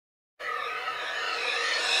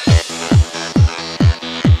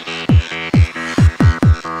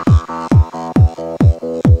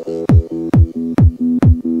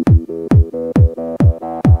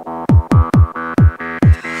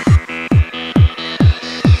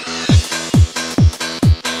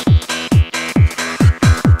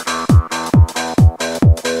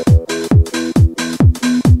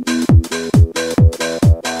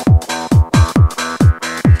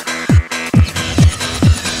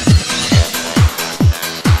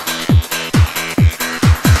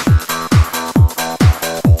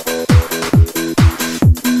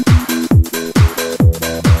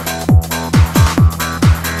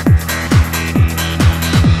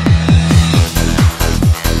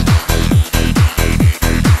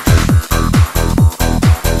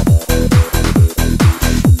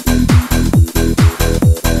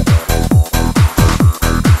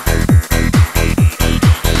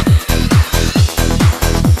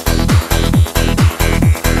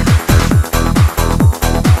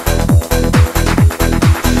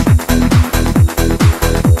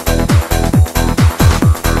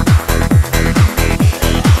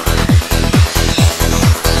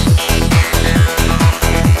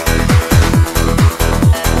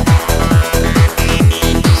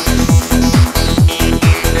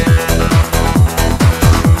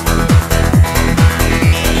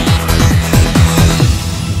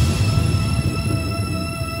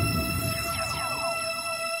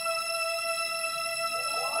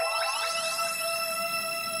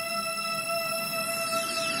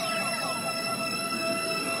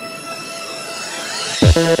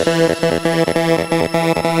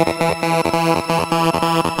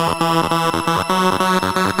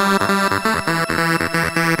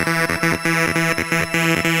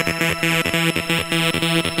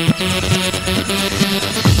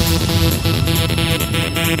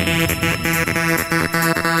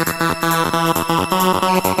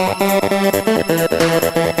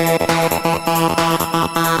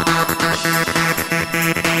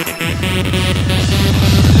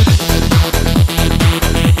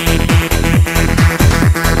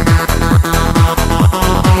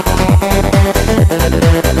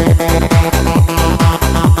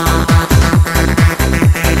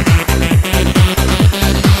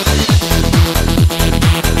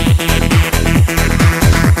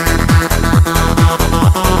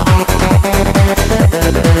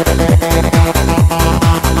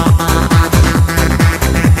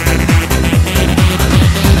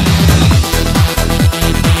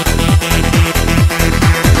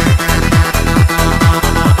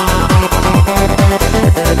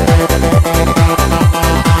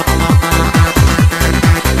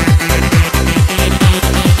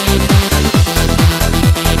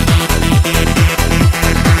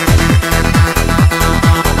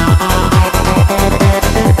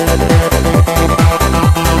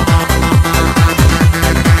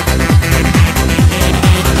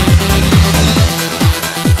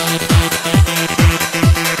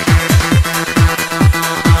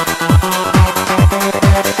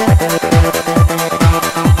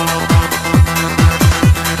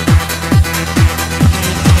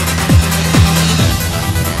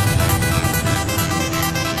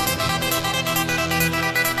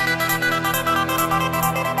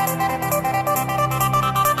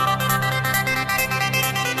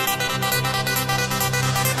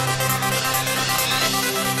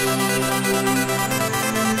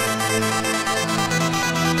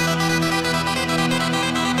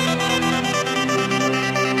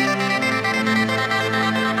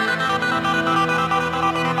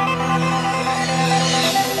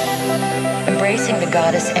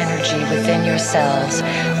goddess energy within yourselves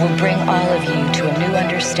will bring all of you to a new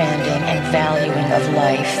understanding and valuing of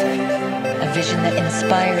life, a vision that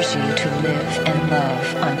inspires you to live and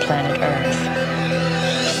love on planet Earth.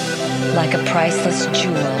 Like a priceless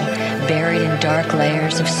jewel buried in dark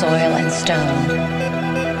layers of soil and stone,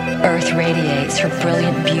 Earth radiates her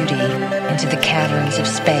brilliant beauty into the caverns of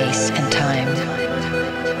space and time.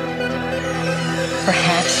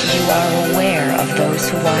 Perhaps you are aware of those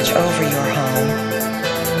who watch over your home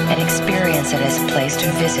and experience it as a place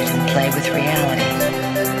to visit and play with reality.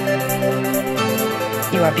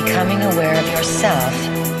 You are becoming aware of yourself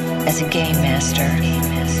as a game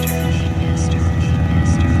master.